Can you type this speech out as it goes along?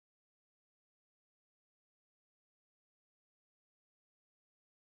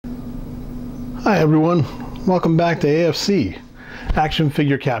Hi everyone, welcome back to AFC, Action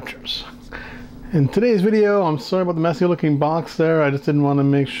Figure Captures. In today's video, I'm sorry about the messy looking box there. I just didn't want to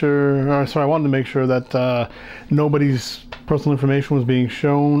make sure, I wanted to make sure that nobody's personal information was being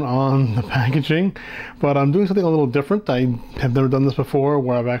shown on the packaging. But I'm doing something a little different. I have never done this before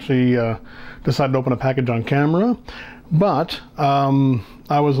where I've actually decided to open a package on camera. But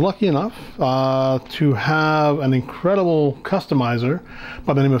I was lucky enough to have an incredible customizer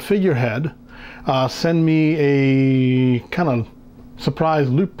by the name of Figurehead send me a kind of surprise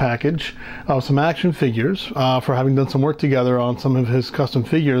loot package of some action figures for having done some work together on some of his custom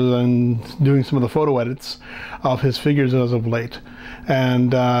figures and doing some of the photo edits of his figures as of late.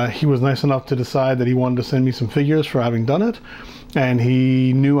 And he was nice enough to decide that he wanted to send me some figures for having done it. And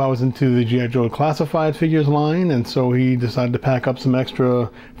he knew I was into the G.I Joe Classified figures line, and so he decided to pack up some extra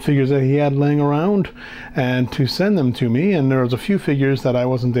figures that he had laying around and to send them to me. And there was a few figures that I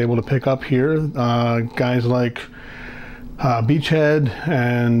wasn't able to pick up here. Guys like Beachhead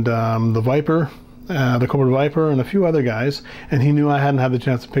and the Viper, the Cobra Viper, and a few other guys, and he knew I hadn't had the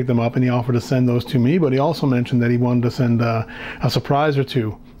chance to pick them up, and he offered to send those to me. But he also mentioned that he wanted to send a surprise or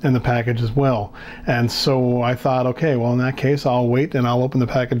two in the package as well. And so I thought, okay, well, in that case, I'll wait and I'll open the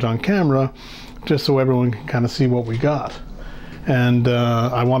package on camera just so everyone can kind of see what we got. And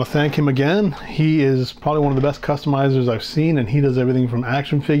I want to thank him again. He is probably one of the best customizers I've seen, and he does everything from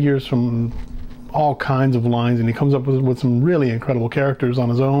action figures, from all kinds of lines, and he comes up with some really incredible characters on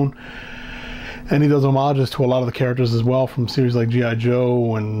his own. And he does homages to a lot of the characters as well from series like G.I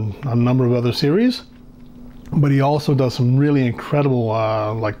Joe and a number of other series. But he also does some really incredible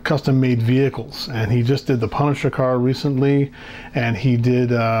like custom-made vehicles, and he just did the Punisher car recently, and he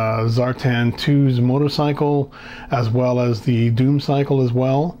did Zartan 2's motorcycle, as well as the Doom cycle as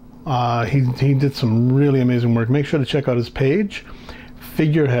well. He did some really amazing work. Make sure to check out his page,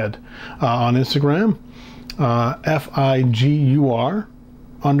 Figurehead, on Instagram,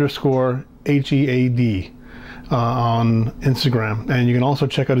 FIGUR_HEAD. On Instagram, and you can also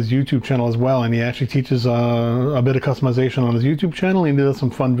check out his YouTube channel as well, and he actually teaches a bit of customization on his YouTube channel. He does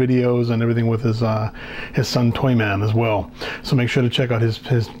some fun videos and everything with his son Toyman as well, so make sure to check out his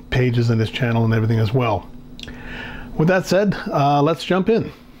pages and his channel and everything as well. With that said, let's jump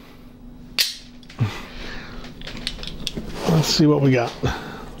in. Let's see what we got.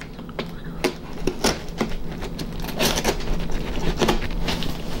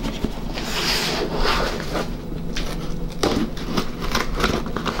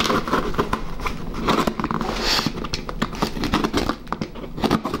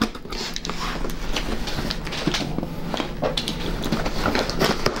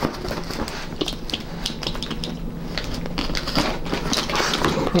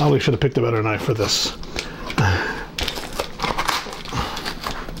 Probably should have picked a better knife for this.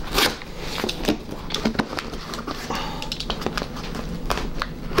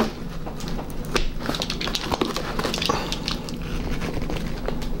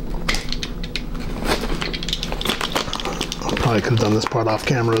 Probably could have done this part off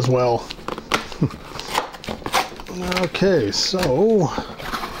camera as well. Okay, so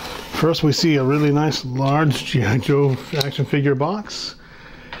first we see a really nice large G.I Joe action figure box.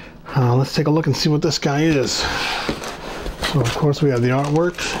 Let's take a look and see what this guy is. So of course we have the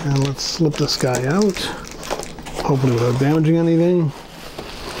artwork, and let's slip this guy out, hopefully without damaging anything.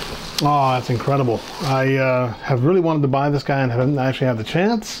 Oh, that's incredible. I have really wanted to buy this guy and haven't actually had the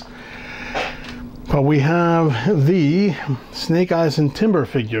chance. But we have the Snake Eyes and Timber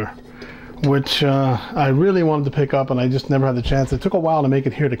figure, which I really wanted to pick up, and I just never had the chance. It took a while to make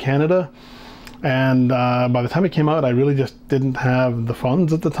it here to Canada. And by the time it came out, I really just didn't have the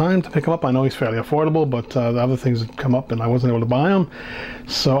funds at the time to pick him up. I know he's fairly affordable, but the other things had come up and I wasn't able to buy him.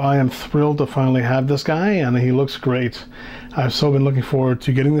 So I am thrilled to finally have this guy, and he looks great. I've so been looking forward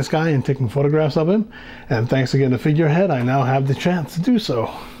to getting this guy and taking photographs of him. And thanks again to Figurehead, I now have the chance to do so.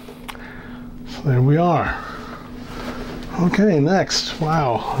 So there we are. Okay, next.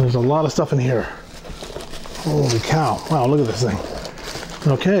 Wow, there's a lot of stuff in here. Holy cow. Wow, look at this thing.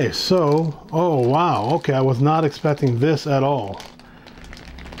 Okay, so, oh wow, okay, I was not expecting this at all.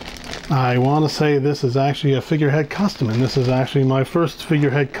 I want to say this is actually a Figurehead custom, and this is actually my first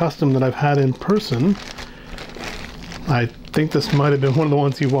Figurehead custom that I've had in person. I think this might have been one of the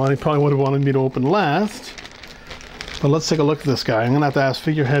ones he probably would have wanted me to open last. But let's take a look at this guy. I'm going to have to ask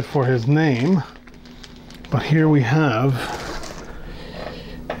Figurehead for his name. But here we have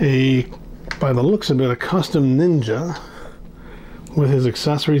by the looks of it, a custom ninja. With his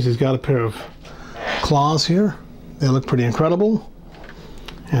accessories, he's got a pair of claws here. They look pretty incredible.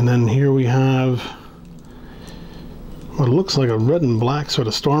 And then here we have what looks like a red and black sort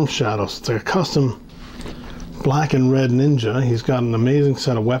of storm shadow. So it's like a custom black and red ninja. He's got an amazing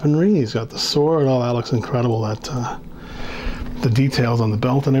set of weaponry. He's got the sword. Oh, that looks incredible. That the details on the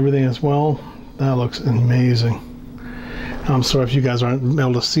belt and everything as well. That looks amazing. I'm sorry if you guys aren't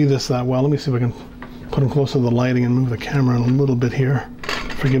able to see this that well. Let me see if I can put him closer to the lighting and move the camera in a little bit here.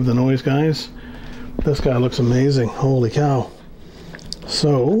 Forgive the noise, guys. This guy looks amazing. Holy cow.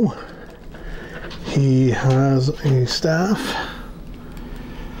 So, he has a staff.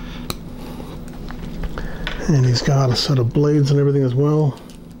 And he's got a set of blades and everything as well.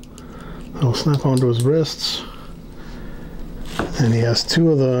 It'll snap onto his wrists. And he has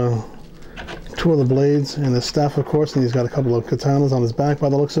two of the blades and the staff, of course, and he's got a couple of katanas on his back by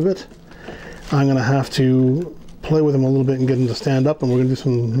the looks of it. I'm going to have to play with him a little bit and get him to stand up, and we're going to do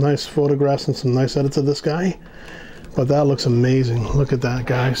some nice photographs and some nice edits of this guy. But that looks amazing. Look at that,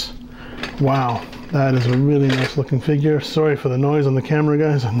 guys. Wow, that is a really nice looking figure. Sorry for the noise on the camera,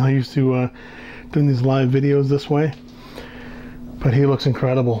 guys. I'm not used to doing these live videos this way. But he looks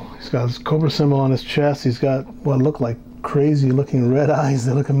incredible. He's got his cobra symbol on his chest. He's got what look like crazy looking red eyes.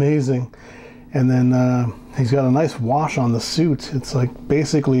 They look amazing. And then he's got a nice wash on the suit. It's like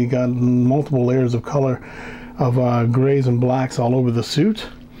basically got multiple layers of color of grays and blacks all over the suit.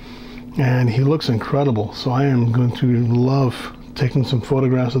 And he looks incredible. So I am going to love taking some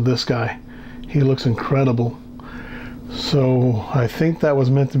photographs of this guy. He looks incredible. So I think that was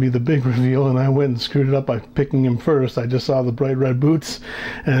meant to be the big reveal, and I went and screwed it up by picking him first. I just saw the bright red boots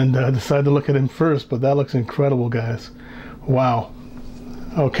and decided to look at him first, but that looks incredible, guys. Wow.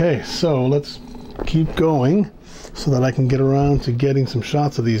 Okay, so let's keep going so that I can get around to getting some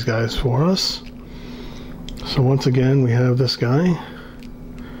shots of these guys for us. So once again, we have this guy.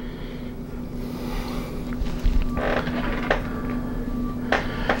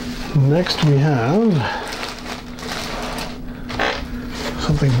 Next we have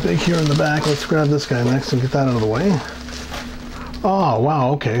something big here in the back. Let's grab this guy next and get that out of the way. Oh,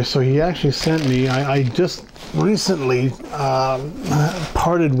 wow, okay, so he actually sent me, I just recently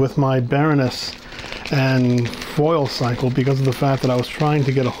parted with my Baroness and foil cycle because of the fact that I was trying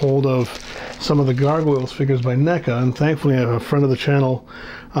to get a hold of some of the Gargoyles figures by NECA, and thankfully a friend of the channel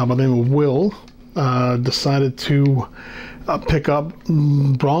by the name of Will decided to pick up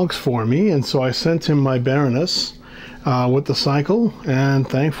Bronx for me, and so I sent him my Baroness with the cycle, and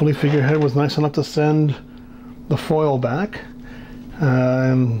thankfully Figurehead was nice enough to send the foil back.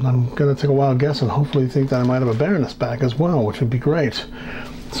 And I'm going to take a wild guess and hopefully think that I might have a Baroness back as well, which would be great.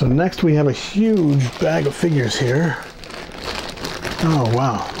 So next we have a huge bag of figures here. Oh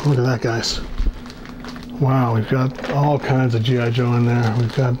wow, look at that, guys. Wow, we've got all kinds of G.I. Joe in there.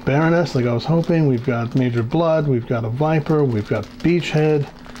 We've got Baroness, like I was hoping. We've got Major Blood. We've got a Viper. We've got Beachhead.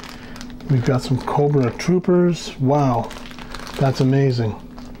 We've got some Cobra Troopers. Wow, that's amazing.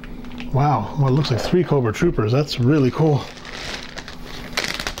 Wow, well, it looks like 3 Cobra Troopers. That's really cool.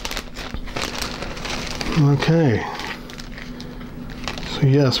 Okay, so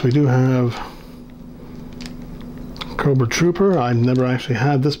yes, we do have Cobra Trooper. I've never actually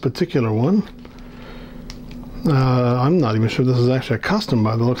had this particular one. I'm not even sure this is actually a custom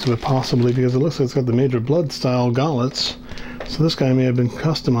by the looks of it, possibly, because it looks like it's got the Major Blood style gauntlets. So this guy may have been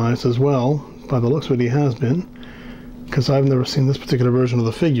customized as well. By the looks of it, he has been, because I've never seen this particular version of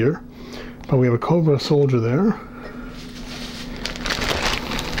the figure. But we have a Cobra soldier there.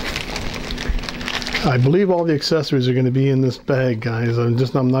 I believe all the accessories are going to be in this bag, guys. I'm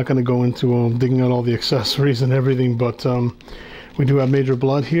not going to go into digging out all the accessories and everything, but we do have Major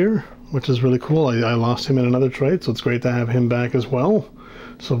Blood here, which is really cool. I lost him in another trade, so it's great to have him back as well.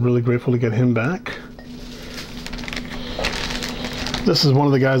 So I'm really grateful to get him back. This is one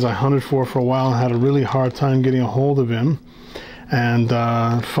of the guys I hunted for a while and had a really hard time getting a hold of him. And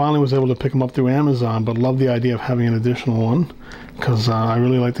finally was able to pick him up through Amazon, but love the idea of having an additional one because I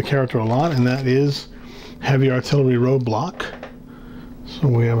really like the character a lot, and that is Heavy Artillery Roadblock. So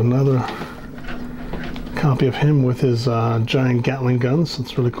we have another copy of him with his giant Gatling guns. So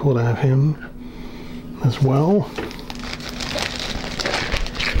it's really cool to have him as well.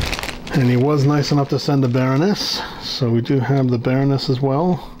 And he was nice enough to send the Baroness, so we do have the Baroness as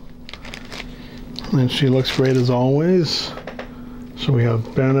well. And she looks great as always. So we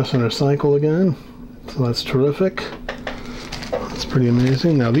have Baroness and her cycle again, so that's terrific. That's pretty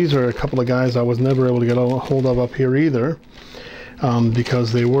amazing. Now these are a couple of guys I was never able to get a hold of up here either,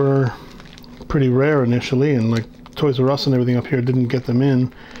 because they were pretty rare initially, and like Toys R Us and everything up here didn't get them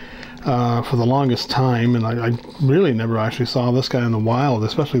in for the longest time, and I really never actually saw this guy in the wild,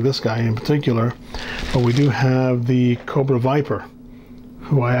 especially this guy in particular. But we do have the Cobra Viper,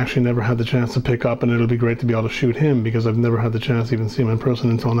 who I actually never had the chance to pick up, and it'll be great to be able to shoot him because I've never had the chance to even see him in person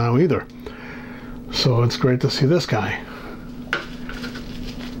until now either. So it's great to see this guy.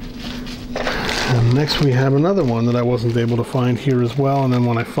 And next we have another one that I wasn't able to find here as well, and then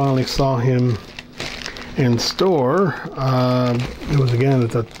when I finally saw him in store, it was again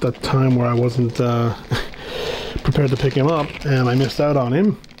at that time where I wasn't prepared to pick him up, and I missed out on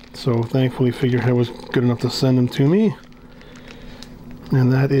him. So thankfully Figurehead was good enough to send him to me,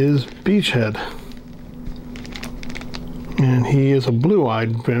 and that is Beachhead. And he is a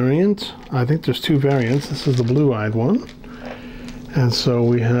blue-eyed variant. I think there's two variants. This is the blue-eyed one. And so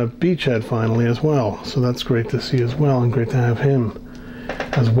we have Beachhead finally as well. So that's great to see as well, and great to have him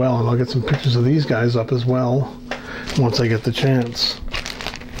as well. And I'll get some pictures of these guys up as well once I get the chance.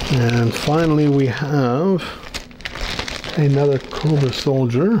 And finally we have another Cobra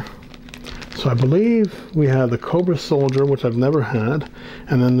Soldier. So I believe we had the Cobra Soldier, which I've never had,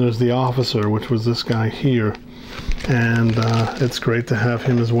 and then there's the Officer, which was this guy here. And it's great to have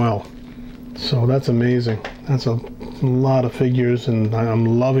him as well. So that's amazing. That's a lot of figures, and I'm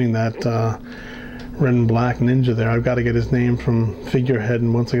loving that red and black ninja there. I've got to get his name from Figurehead,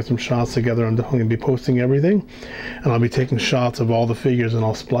 and once I get some shots together, I'm definitely going to be posting everything. And I'll be taking shots of all the figures, and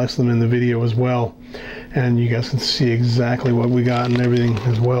I'll splice them in the video as well. And you guys can see exactly what we got and everything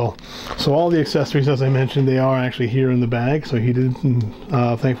as well. So all the accessories, as I mentioned, they are actually here in the bag. So he did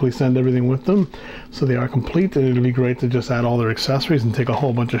thankfully send everything with them. So they are complete, and it'll be great to just add all their accessories and take a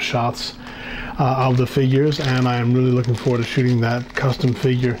whole bunch of shots of the figures. And I am really looking forward to shooting that custom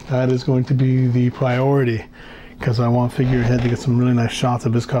figure. That is going to be the priority, because I want Figurehead to get some really nice shots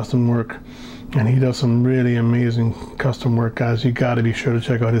of his custom work. And he does some really amazing custom work, guys. You got to be sure to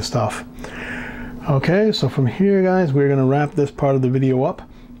check out his stuff. Okay, so from here, guys, we're going to wrap this part of the video up,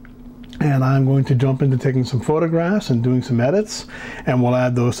 and I'm going to jump into taking some photographs and doing some edits, and we'll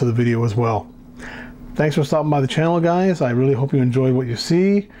add those to the video as well. Thanks for stopping by the channel, guys. I really hope you enjoyed what you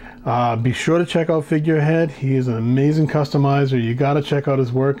see. Be sure to check out Figurehead. He is an amazing customizer. You got to check out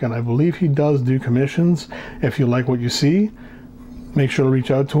his work, and I believe he does do commissions. If you like what you see, make sure to reach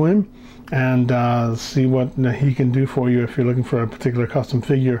out to him and see what he can do for you if you're looking for a particular custom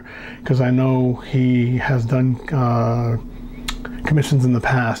figure, because I know he has done commissions in the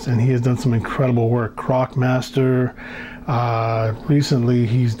past, and he has done some incredible work. Croc Master, recently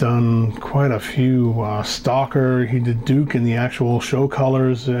he's done quite a few. Stalker, he did Duke in the actual show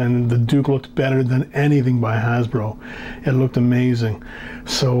colors, and the Duke looked better than anything by Hasbro. It looked amazing.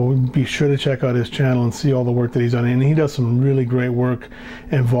 So be sure to check out his channel and see all the work that he's done, and he does some really great work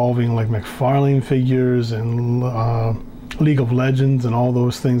involving like McFarlane figures and League of Legends and all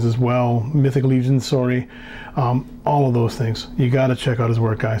those things as well. Mythic Legion, sorry. All of those things. You got to check out his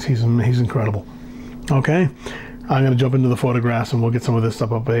work, guys. He's incredible. Okay, I'm going to jump into the photographs, and we'll get some of this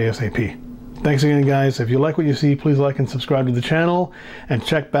stuff up ASAP. Thanks again, guys. If you like what you see, please like and subscribe to the channel, and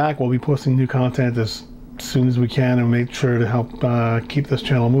check back. We'll be posting new content as soon as we can, and make sure to help keep this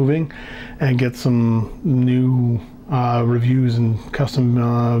channel moving and get some new reviews and custom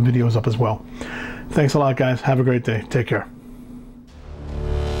videos up as well. Thanks a lot, guys. Have a great day. Take care.